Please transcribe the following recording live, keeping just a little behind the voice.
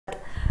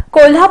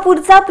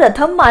कोल्हापूरचा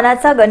प्रथम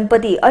मानाचा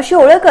गणपती अशी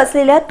ओळख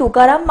असलेल्या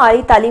तुकाराम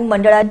माळी तालीम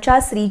मंडळाच्या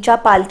श्रीच्या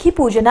पालखी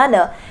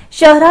पूजनानं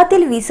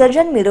शहरातील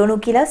विसर्जन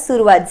मिरवणुकीला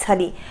सुरुवात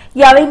झाली।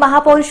 यावेळी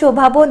महापौर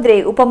शोभा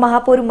बोंद्रे,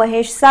 उपमहापौर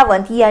महेश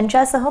सावंत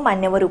यांच्यासह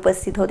मान्यवर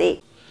उपस्थित होते।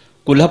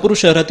 कोल्हापूर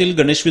शहरातील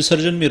गणेश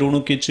विसर्जन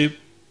मिरवणुकीची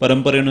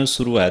परंपरेनं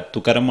सुरुवात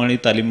तुकाराम माळी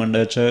तालीम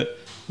मंडळाच्या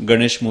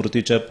गणेश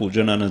मूर्तीच्या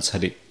पूजनानं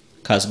झाली।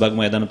 खासबाग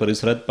मैदान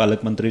परिसरात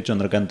पालकमंत्री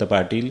चंद्रकांत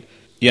पाटील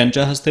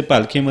यांच्या हस्ते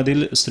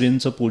पालखीमधील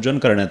श्रींचं पूजन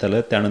करण्यात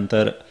आलं।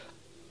 त्यानंतर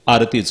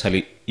आरती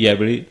झाली।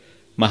 यावेळी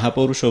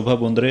महापौर शोभा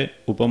बोंद्रे,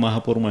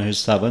 उपमहापौर महेश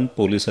सावंत,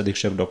 पोलीस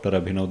अधीक्षक डॉक्टर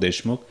अभिनव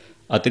देशमुख,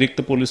 अतिरिक्त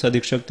पोलीस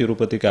अधीक्षक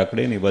तिरुपती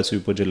काकडे, निवासी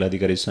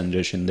उपजिल्हाधिकारी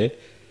संजय शिंदे,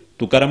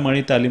 तुकाराम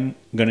माळी तालीम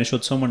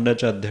गणेशोत्सव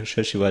मंडळाचे अध्यक्ष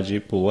शिवाजी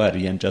पोवार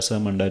यांच्यासह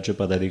मंडळाचे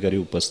पदाधिकारी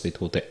उपस्थित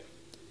होते।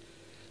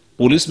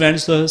 पोलीस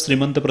बँडसह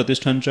श्रीमंत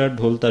प्रतिष्ठानच्या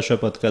ढोल ताशा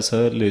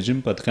पथकासह लेझिम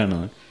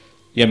पथकानं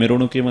या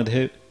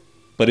मिरवणुकीमध्ये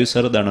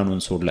परिसर दणाणून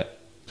सोडलाय।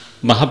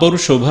 महापौर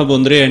शोभा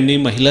बोंद्रे यांनी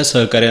महिला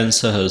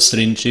सहकाऱ्यांसह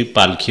श्रींची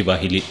पालखी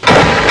वाहिली।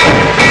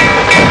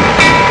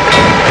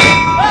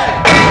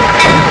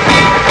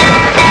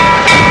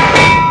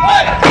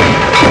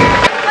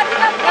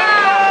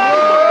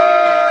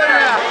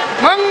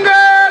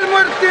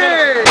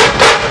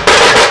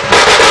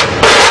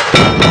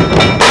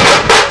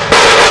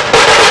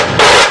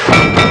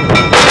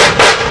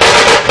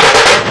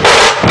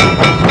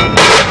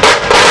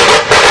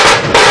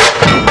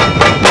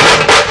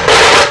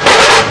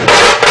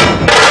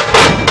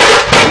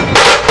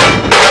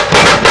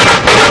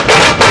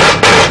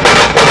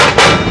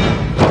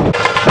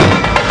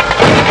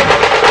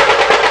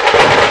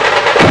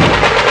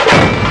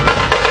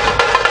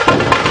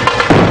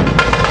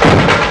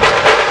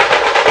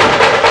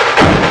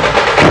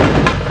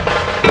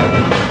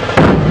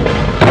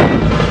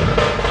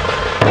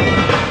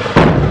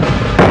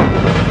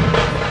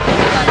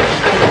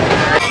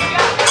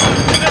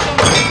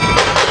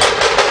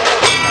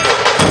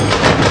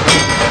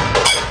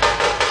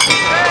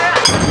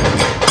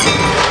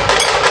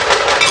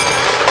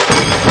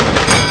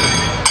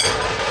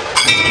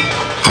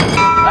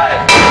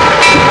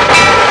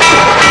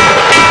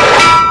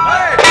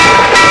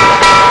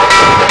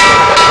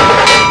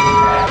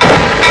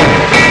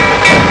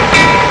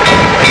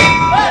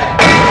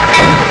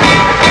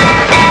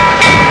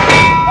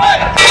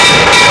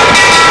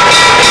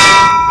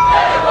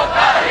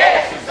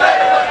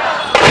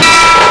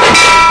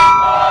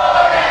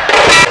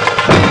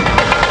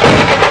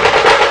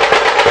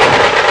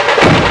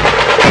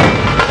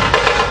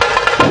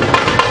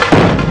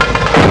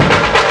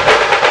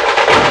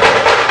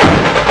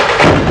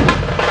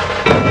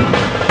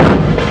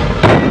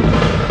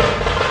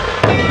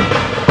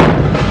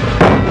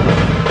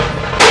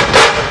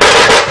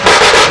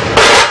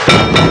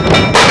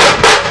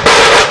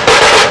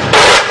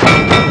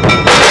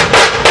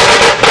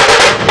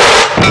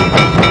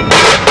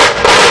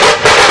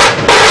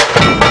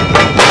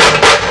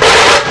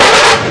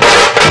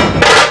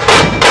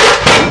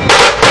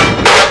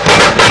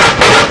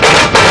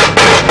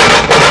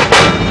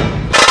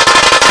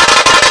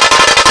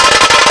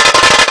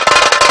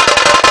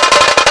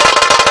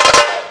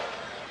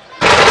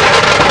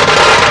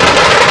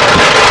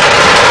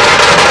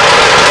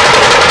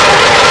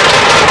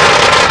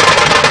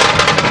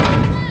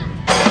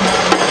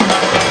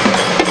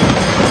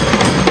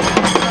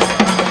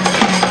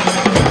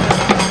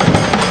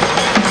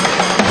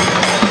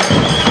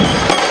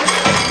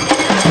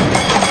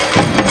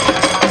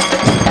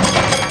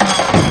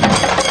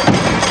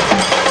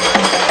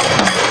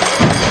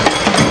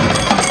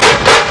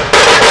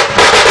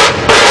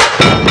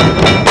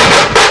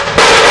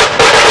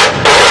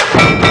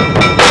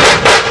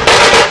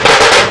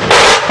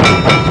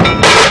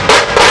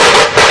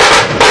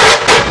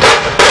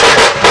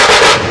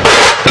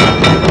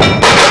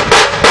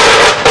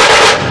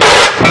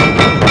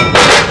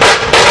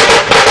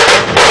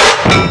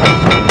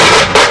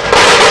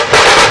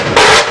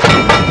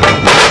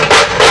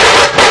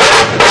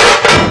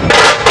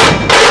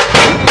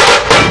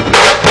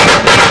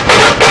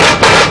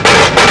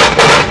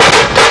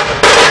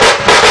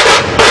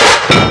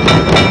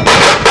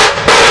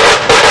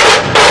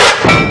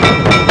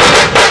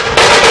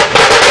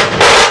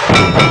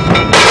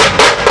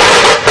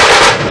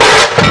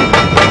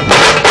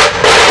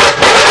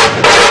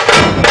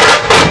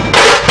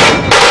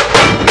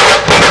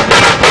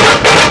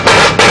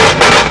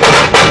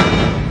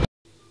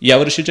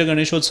 यावर्षीच्या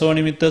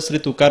गणेशोत्सवानिमित्त श्री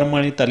तुकाराम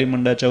माळी तालीम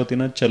मंडळाच्या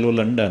वतीनं चलो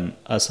लंडन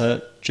असा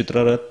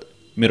चित्ररथ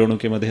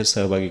मिरवणुकीमध्ये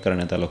सहभागी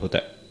करण्यात आला होता।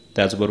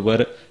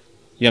 त्याचबरोबर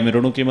या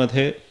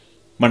मिरवणुकीमध्ये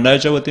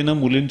मंडळाच्या वतीनं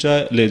मुलींच्या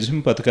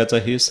लेझिम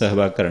पथकाचाही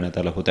सहभाग करण्यात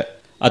आला होता।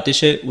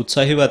 अतिशय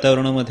उत्साही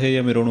वातावरणामध्ये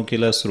या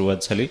मिरवणुकीला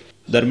सुरुवात झाली।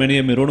 दरम्यान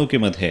या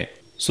मिरवणुकीमध्ये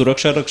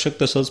सुरक्षा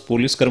रक्षक तसंच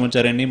पोलीस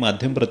कर्मचाऱ्यांनी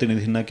माध्यम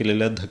प्रतिनिधींना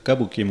केलेल्या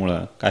धक्काबुक्कीमुळे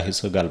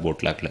काहीसं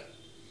गालबोट लागलं।